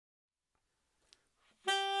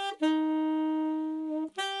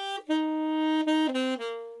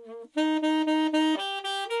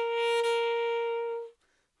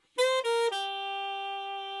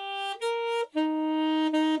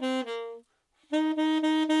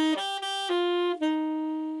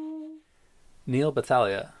Neal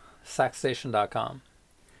Battaglia, saxstation.com.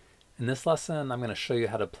 In this lesson, I'm going to show you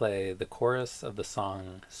how to play the chorus of the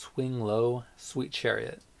song Swing Low Sweet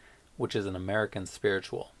Chariot, which is an American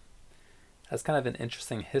spiritual. It has kind of an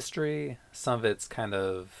interesting history. Some of it's kind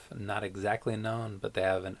of not exactly known, but they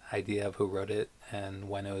have an idea of who wrote it and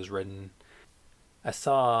when it was written. I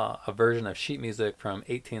saw a version of sheet music from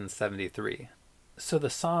 1873. So the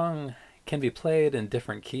song can be played in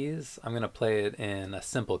different keys. I'm going to play it in a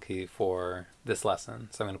simple key for this lesson.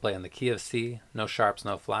 So I'm going to play in the key of C, no sharps,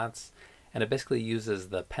 no flats, and it basically uses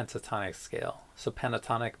the pentatonic scale. So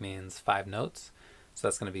pentatonic means 5 notes. So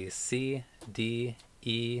that's going to be C, D,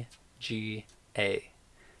 E, G, A.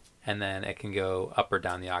 And then it can go up or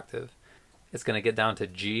down the octave. It's going to get down to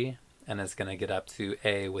G, and it's going to get up to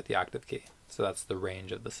A with the octave key. So that's the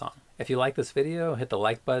range of the song. If you like this video, hit the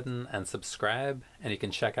like button and subscribe, and you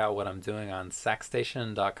can check out what I'm doing on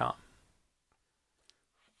saxstation.com.